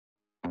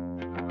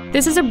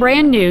This is a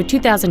brand new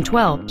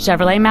 2012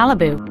 Chevrolet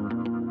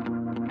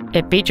Malibu.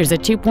 It features a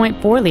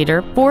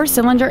 2.4-liter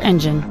four-cylinder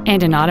engine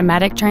and an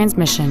automatic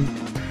transmission.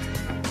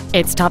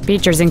 Its top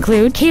features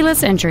include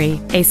keyless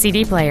entry, a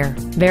CD player,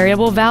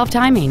 variable valve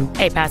timing,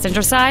 a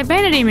passenger side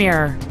vanity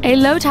mirror, a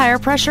low tire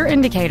pressure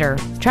indicator,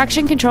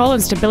 traction control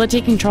and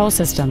stability control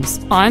systems,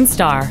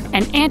 OnStar,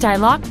 an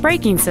anti-lock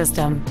braking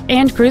system,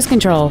 and cruise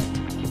control.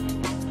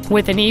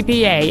 With an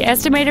EPA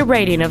estimated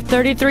rating of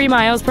 33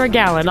 miles per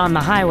gallon on the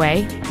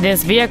highway,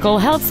 this vehicle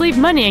helps leave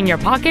money in your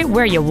pocket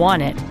where you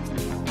want it.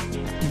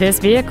 This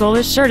vehicle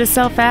is sure to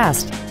sell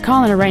fast.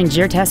 Call and arrange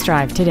your test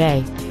drive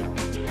today.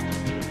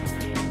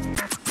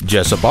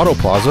 Jessup Auto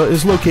Plaza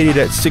is located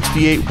at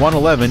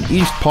 68111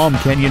 East Palm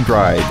Canyon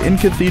Drive in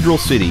Cathedral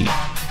City.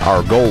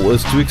 Our goal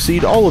is to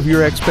exceed all of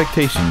your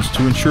expectations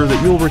to ensure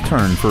that you'll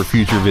return for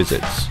future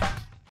visits.